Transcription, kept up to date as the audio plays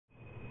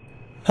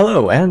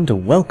Hello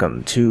and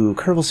welcome to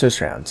Kerbal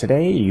Space Round.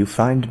 Today you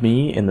find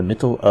me in the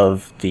middle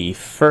of the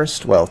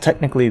first, well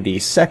technically the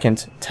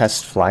second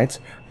test flight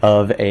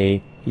of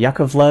a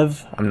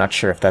Yakovlev, I'm not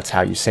sure if that's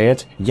how you say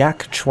it,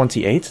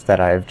 Yak-28 that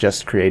I've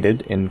just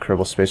created in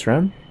Kerbal Space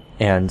Round.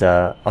 And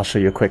I'll show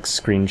you a quick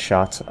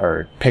screenshot,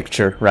 or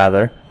picture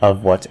rather,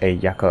 of what a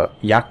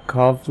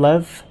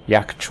Yakovlev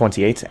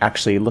Yak-28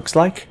 actually looks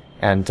like.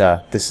 And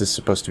this is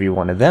supposed to be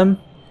one of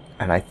them.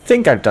 And I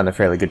think I've done a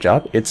fairly good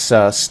job. It's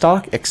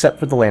stock except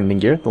for the landing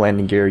gear. The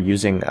landing gear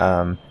using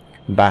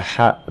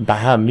Bahamuto's,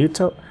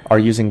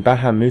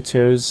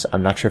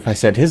 I'm not sure if I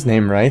said his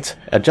name right,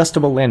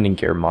 adjustable landing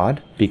gear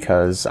mod,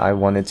 because I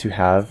wanted to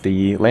have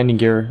the landing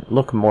gear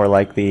look more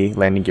like the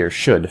landing gear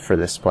should for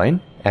this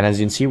plane. And as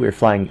you can see, we're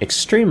flying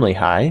extremely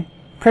high,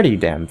 pretty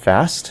damn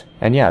fast.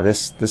 And yeah,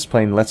 this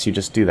plane lets you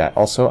just do that.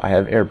 Also, I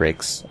have air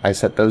brakes. I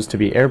set those to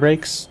be air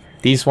brakes.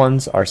 These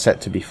ones are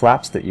set to be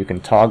flaps that you can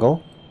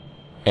toggle.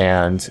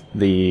 And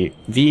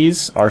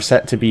these are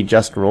set to be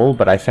just roll,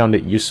 but I found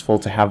it useful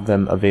to have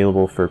them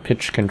available for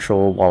pitch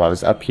control while I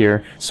was up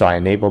here, so I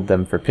enabled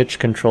them for pitch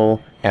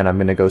control, and I'm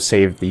going to go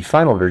save the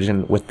final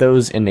version with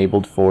those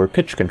enabled for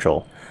pitch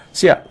control.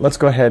 So yeah, let's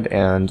go ahead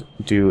and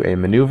do a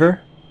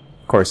maneuver.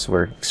 Of course,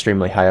 we're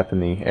extremely high up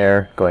in the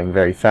air, going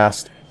very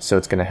fast, so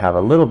it's going to have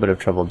a little bit of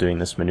trouble doing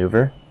this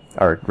maneuver.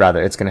 Or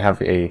rather, it's going to have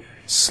a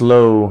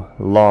slow,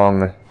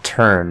 long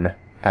turn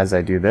as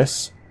I do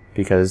this,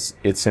 because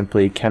it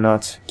simply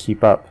cannot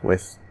keep up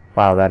with...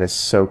 Wow, that is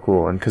so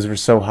cool. And because we're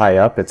so high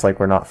up, it's like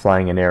we're not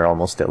flying in air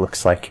almost, it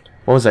looks like.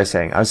 What was I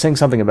saying? I was saying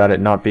something about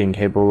it not being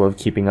capable of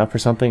keeping up or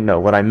something. No,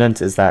 what I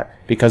meant is that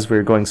because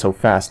we're going so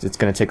fast, it's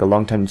going to take a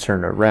long time to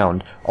turn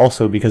around.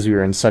 Also, because we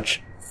were in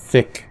such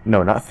thick...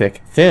 No, not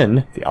thick.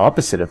 Thin, the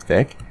opposite of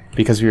thick.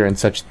 Because we were in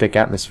such thick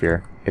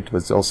atmosphere, it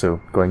was also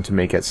going to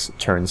make it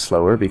turn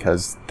slower,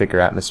 because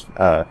thicker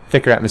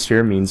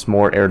atmosphere means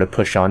more air to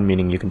push on,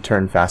 meaning you can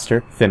turn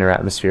faster. Thinner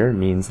atmosphere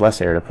means less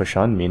air to push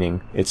on,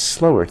 meaning it's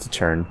slower to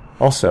turn.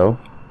 Also,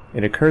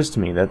 it occurs to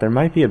me that there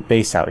might be a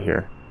base out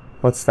here.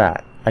 What's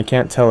that? I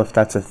can't tell if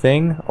that's a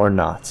thing or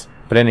not.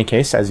 But in any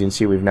case, as you can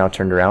see, we've now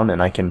turned around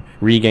and I can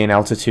regain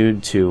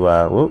altitude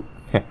to,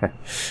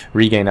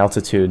 regain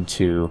altitude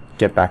to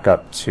get back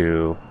up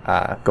to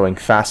going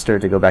faster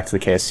to go back to the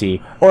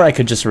KSP, or I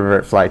could just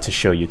revert flight to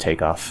show you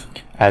takeoff.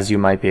 As you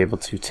might be able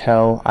to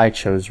tell, I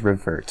chose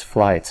revert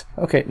flight.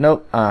 Okay,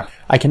 nope,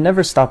 I can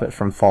never stop it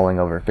from falling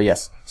over, but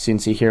yes, so you can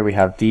see here we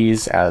have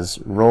these as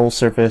roll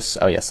surface.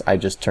 Oh yes, I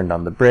just turned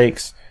on the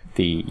brakes.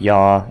 The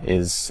yaw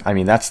is, I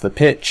mean that's the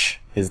pitch,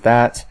 is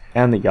that,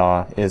 and the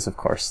yaw is of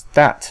course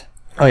that.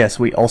 Oh yes,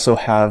 we also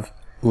have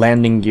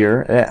landing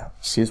gear,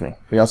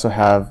 we also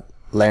have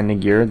landing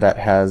gear that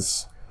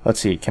has,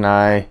 let's see, can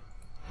I,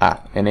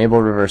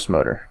 enable reverse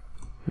motor.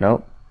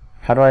 Nope.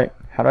 How do I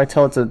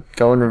tell it to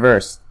go in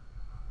reverse?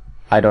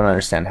 I don't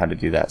understand how to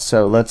do that.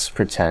 So let's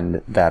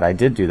pretend that I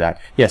did do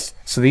that. Yes,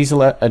 so these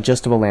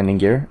adjustable landing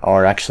gear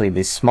are actually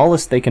the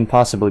smallest they can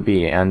possibly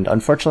be, and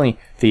unfortunately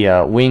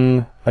the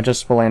wing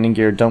adjustable landing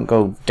gear don't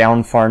go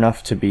down far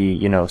enough to be,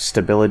 you know,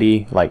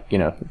 stability, like, you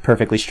know,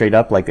 perfectly straight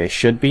up like they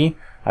should be.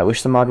 I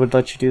wish the mod would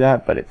let you do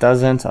that, but it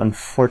doesn't,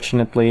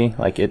 unfortunately.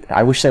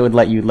 I wish they would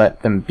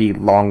let them be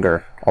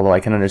longer, although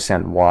I can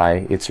understand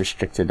why it's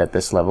restricted at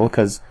this level,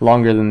 because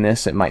longer than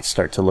this, it might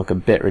start to look a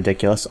bit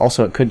ridiculous.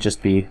 Also, it could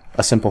just be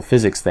a simple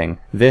physics thing.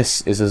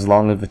 This is as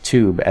long of a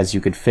tube as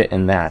you could fit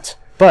in that.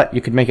 But you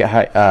could make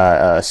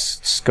it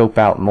scope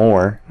out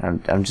more.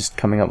 I'm just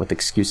coming up with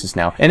excuses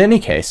now. In any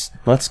case,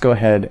 let's go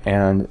ahead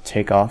and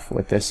take off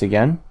with this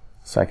again,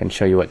 so I can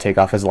show you what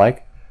takeoff is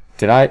like.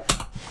 Did I?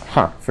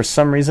 For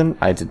some reason,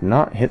 I did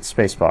not hit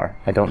spacebar.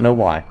 I don't know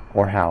why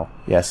or how.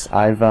 Yes,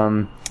 I've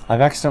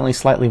accidentally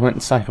slightly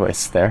went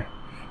sideways there,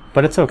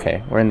 but it's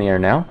okay. We're in the air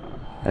now,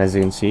 and as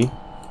you can see,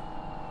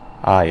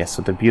 yes,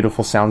 with the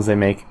beautiful sounds they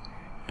make,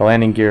 the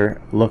landing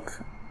gear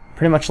look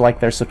pretty much like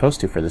they're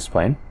supposed to for this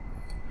plane.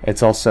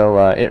 It's also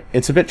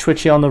it's a bit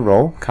twitchy on the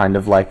roll, kind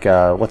of like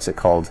what's it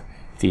called?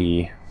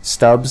 The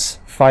Stubbs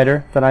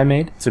fighter that I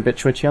made. It's a bit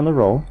twitchy on the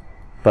roll,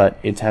 but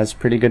it has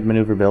pretty good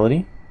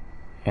maneuverability.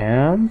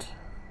 And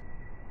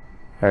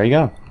there you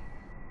go.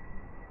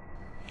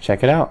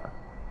 Check it out.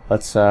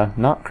 Let's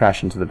not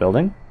crash into the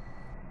building.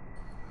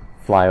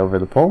 Fly over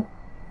the pole.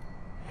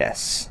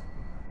 Yes.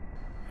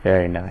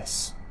 Very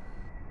nice.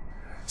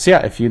 So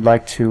yeah, if you'd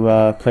like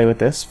to play with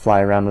this,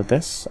 fly around with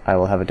this, I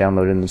will have a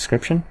download in the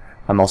description.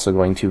 I'm also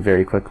going to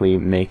very quickly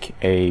make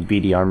a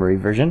BD Armory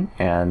version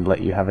and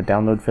let you have a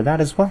download for that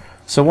as well.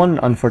 So one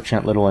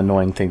unfortunate little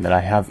annoying thing that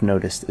I have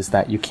noticed is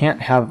that you can't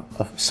have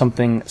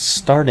something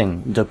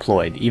starting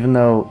deployed. Even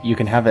though you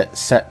can have it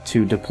set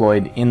to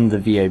deployed in the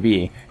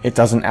VAB, it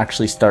doesn't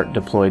actually start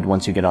deployed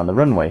once you get on the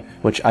runway,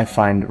 which I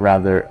find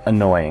rather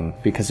annoying,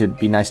 because it'd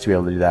be nice to be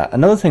able to do that.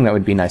 Another thing that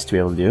would be nice to be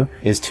able to do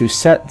is to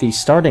set the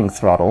starting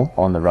throttle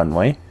on the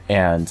runway,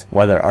 and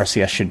whether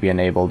RCS should be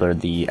enabled or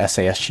the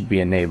SAS should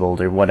be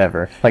enabled or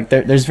whatever. Like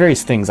there's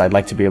various things I'd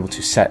like to be able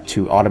to set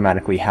to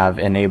automatically have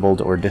enabled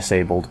or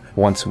disabled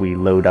once we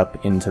load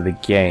up into the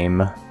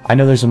game. I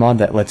know there's a mod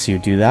that lets you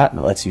do that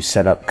lets you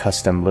set up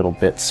custom little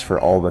bits for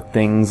all the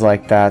things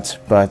like that,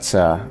 but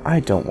I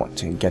don't want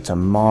to get a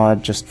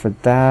mod just for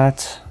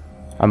that.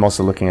 I'm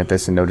also looking at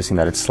this and noticing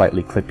that it's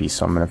slightly clippy,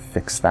 so I'm going to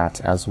fix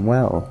that as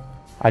well.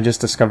 I just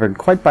discovered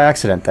quite by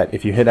accident that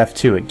if you hit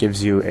F2 it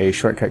gives you a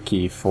shortcut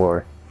key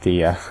for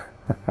the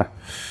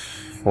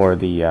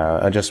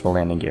adjustable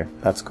landing gear.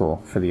 That's cool,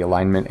 for the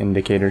alignment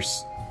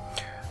indicators,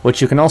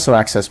 which you can also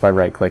access by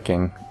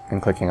right-clicking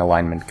and clicking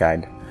alignment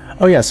guide.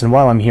 Oh yes, and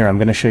while I'm here I'm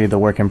going to show you the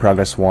work in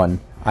progress one.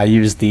 I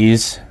use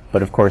these,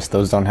 but of course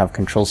those don't have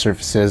control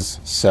surfaces,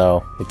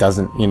 so it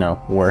doesn't, you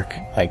know, work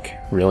like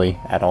really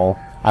at all.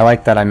 I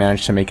like that I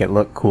managed to make it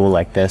look cool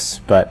like this,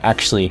 but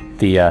actually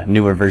the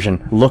newer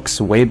version looks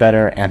way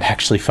better and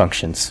actually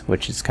functions,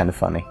 which is kind of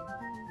funny.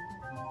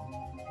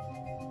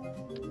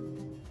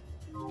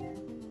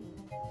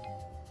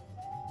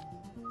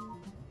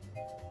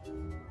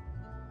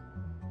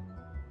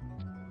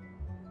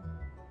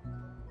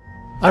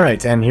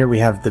 Alright, and here we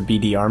have the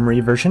BD Armory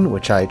version,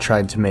 which I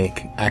tried to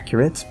make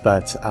accurate,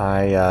 but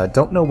I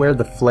don't know where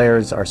the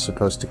flares are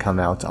supposed to come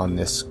out on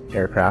this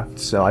aircraft,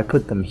 so I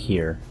put them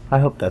here. I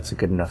hope that's a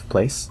good enough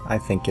place. I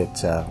think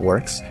it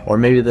works. Or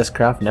maybe this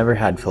craft never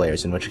had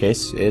flares, in which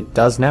case it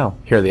does now.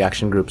 Here are the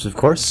action groups, of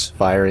course.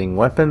 Firing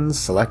weapons,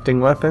 selecting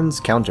weapons,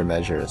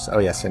 countermeasures. Oh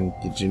yes, and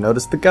did you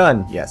notice the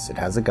gun? Yes, it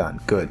has a gun.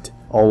 Good.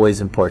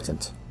 Always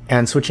important.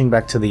 And switching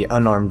back to the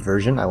unarmed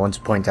version, I want to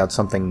point out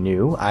something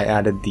new. I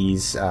added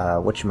these,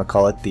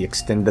 whatchamacallit, the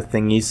extenda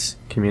thingies,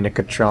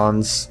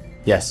 communicatrons.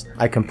 Yes,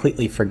 I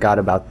completely forgot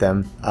about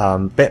them.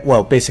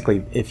 Well,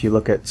 basically, if you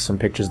look at some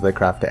pictures of the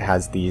craft, it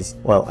has these.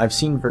 Well, I've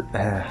seen,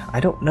 I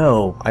don't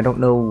know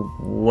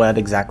what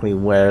exactly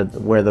where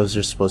those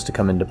are supposed to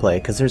come into play,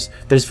 because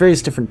there's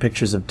various different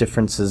pictures of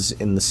differences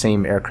in the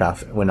same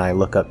aircraft when I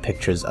look up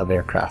pictures of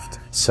aircraft.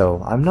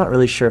 So I'm not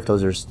really sure if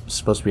those are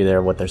supposed to be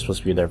there, what they're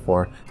supposed to be there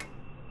for.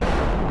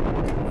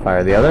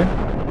 Fire the other.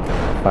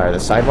 Fire the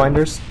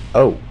sidewinders.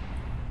 Oh.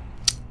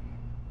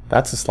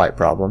 That's a slight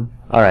problem.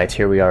 Alright,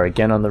 here we are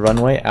again on the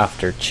runway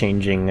after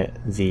changing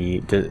not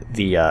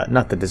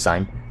the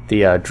design,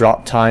 the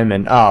drop time,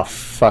 and oh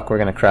fuck, we're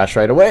gonna crash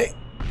right away.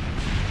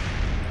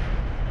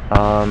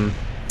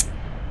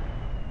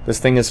 This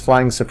thing is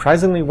flying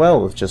surprisingly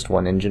well with just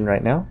one engine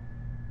right now.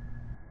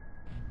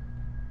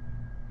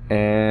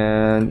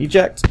 And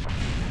eject.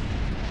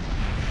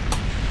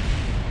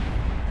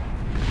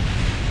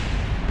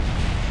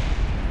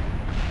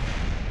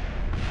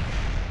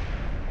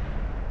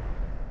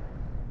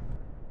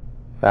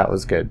 That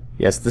was good.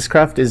 Yes, this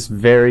craft is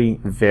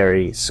very,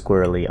 very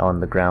squirrely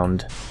on the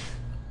ground.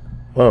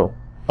 Whoa.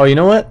 Oh, you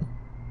know what?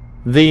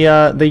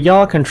 The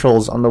yaw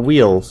controls on the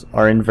wheels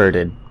are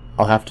inverted.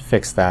 I'll have to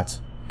fix that.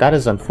 That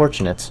is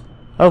unfortunate.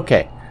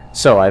 Okay,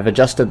 so I've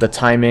adjusted the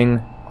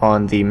timing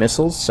on the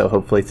missiles, so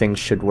hopefully things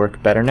should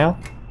work better now.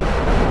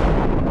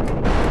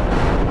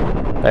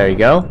 There you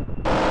go.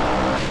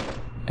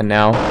 And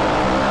now,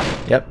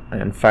 yep,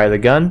 and fire the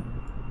gun.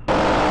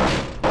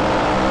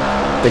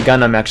 The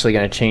gun I'm actually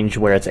going to change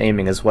where it's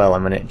aiming as well.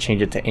 I'm going to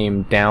change it to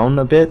aim down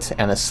a bit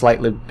and a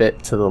slightly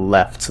bit to the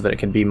left so that it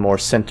can be more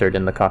centered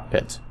in the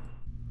cockpit.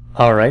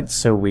 Alright,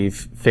 so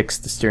we've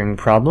fixed the steering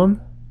problem.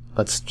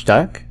 Let's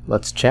check.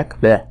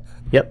 Blech.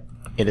 Yep,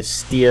 it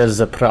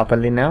steers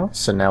properly now,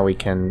 so now we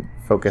can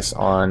focus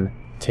on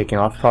taking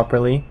off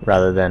properly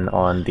rather than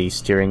on the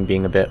steering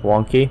being a bit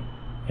wonky.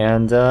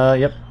 And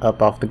yep,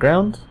 up off the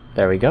ground.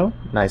 There we go.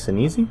 Nice and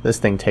easy. This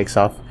thing takes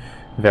off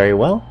very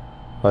well.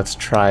 Let's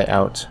try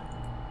out...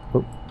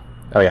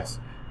 Oh yes.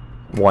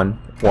 1,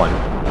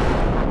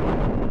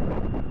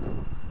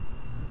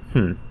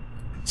 1.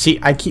 See,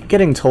 I keep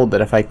getting told that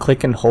if I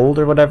click and hold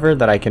or whatever,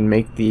 that I can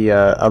make the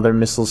other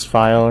missiles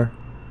fire,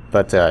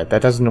 but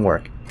that doesn't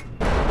work.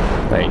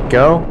 There you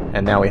go,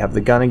 and now we have the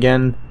gun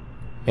again,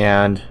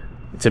 and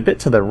it's a bit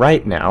to the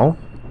right now.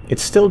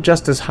 It's still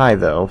just as high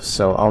though,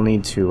 so I'll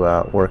need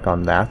to work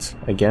on that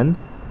again.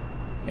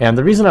 And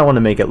the reason I want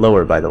to make it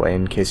lower, by the way,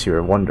 in case you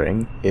were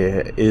wondering,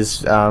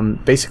 is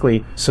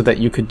basically so that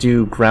you could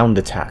do ground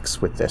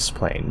attacks with this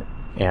plane.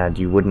 And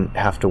you wouldn't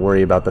have to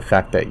worry about the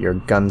fact that your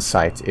gun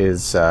sight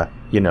is,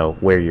 you know,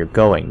 where you're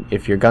going.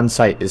 If your gun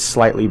sight is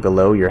slightly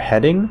below your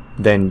heading,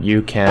 then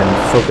you can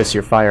focus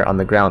your fire on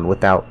the ground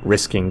without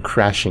risking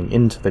crashing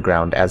into the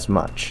ground as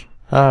much.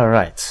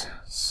 Alright,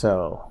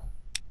 so...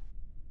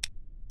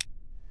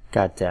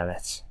 God damn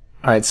it.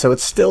 Alright, so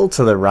it's still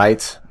to the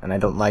right, and I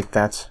don't like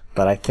that.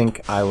 But I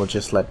think I will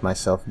just let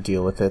myself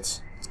deal with it.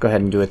 Let's go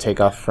ahead and do a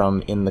takeoff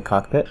from in the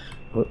cockpit.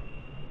 Whoop.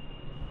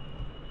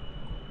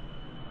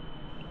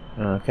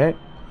 Okay,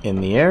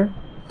 in the air,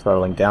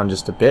 throttling down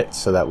just a bit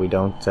so that we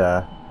don't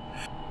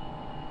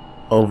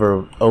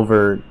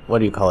what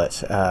do you call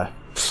it?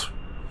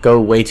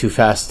 Go way too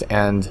fast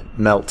and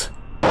melt.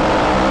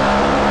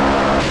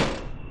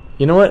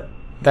 You know what?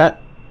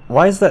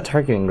 Why is that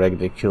targeting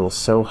reticule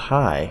so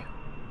high?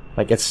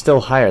 Like, it's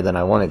still higher than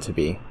I want it to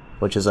be,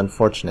 which is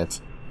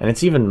unfortunate. And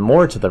it's even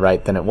more to the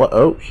right than it was.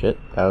 Oh, shit.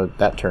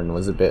 That turn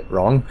was a bit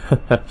wrong.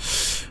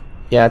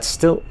 Yeah, it's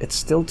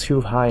still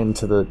too high and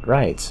to the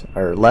right,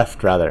 or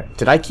left rather.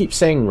 Did I keep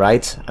saying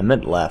right? I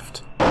meant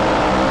left.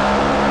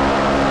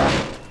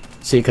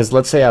 See, because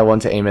let's say I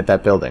want to aim at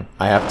that building.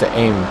 I have to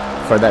aim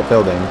for that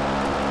building,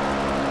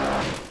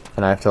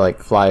 and I have to like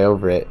fly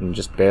over it and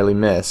just barely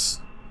miss.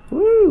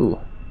 Woo!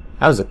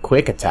 That was a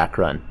quick attack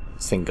run.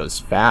 This thing goes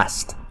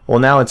fast. Well,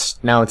 now it's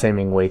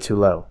aiming way too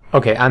low.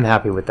 Okay, I'm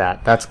happy with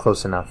that. That's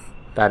close enough.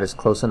 That is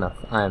close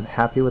enough. I am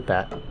happy with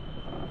that.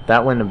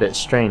 That went a bit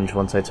strange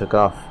once I took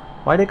off.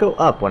 Why'd it go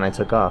up when I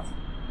took off?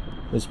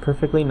 It was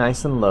perfectly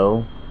nice and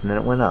low, and then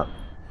it went up.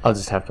 I'll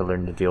just have to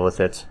learn to deal with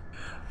it.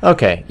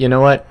 Okay, you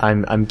know what?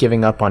 I'm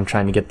giving up on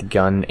trying to get the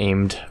gun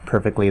aimed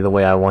perfectly the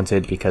way I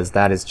wanted, because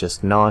that is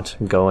just not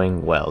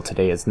going well.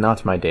 Today is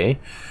not my day.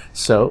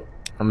 So,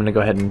 I'm gonna go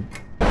ahead and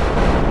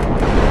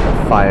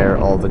fire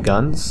all the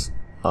guns.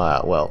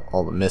 Well,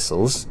 all the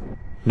missiles.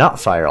 Not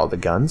fire all the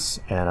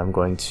guns, and I'm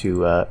going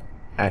to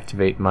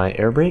activate my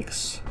air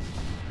brakes.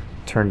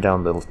 Turn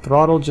down the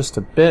throttle just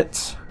a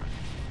bit.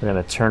 We're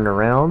going to turn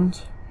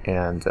around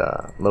and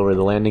lower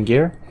the landing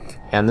gear.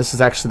 And this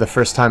is actually the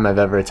first time I've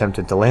ever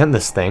attempted to land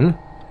this thing,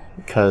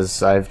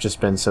 because I've just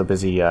been so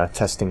busy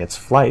testing its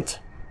flight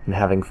and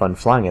having fun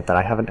flying it that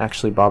I haven't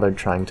actually bothered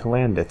trying to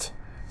land it.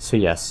 So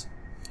yes,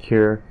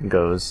 here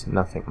goes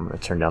nothing. I'm going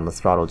to turn down the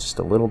throttle just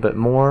a little bit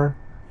more,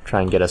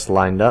 try and get us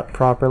lined up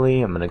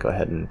properly. I'm going to go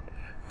ahead and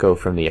go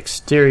from the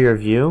exterior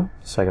view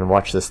so I can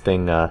watch this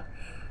thing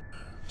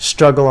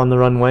struggle on the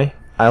runway.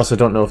 I also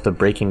don't know if the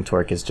braking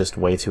torque is just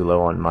way too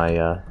low on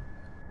my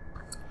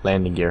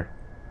landing gear.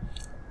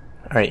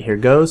 Alright, here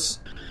goes.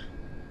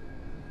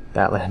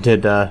 That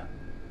landed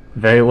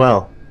very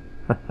well.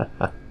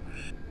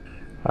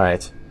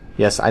 Alright.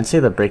 Yes, I'd say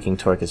the braking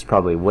torque is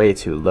probably way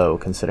too low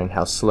considering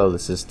how slow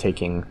this is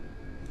taking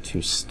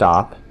to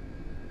stop.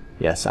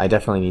 Yes, I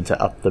definitely need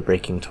to up the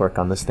braking torque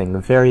on this thing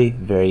very,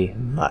 very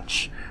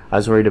much. I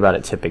was worried about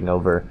it tipping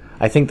over.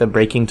 I think the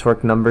braking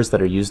torque numbers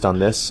that are used on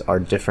this are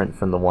different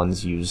from the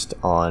ones used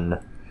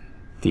on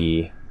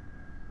the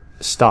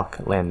stock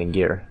landing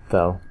gear,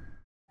 though.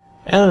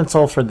 And that's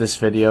all for this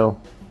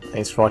video.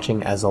 Thanks for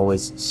watching. As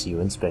always, see you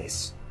in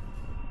space.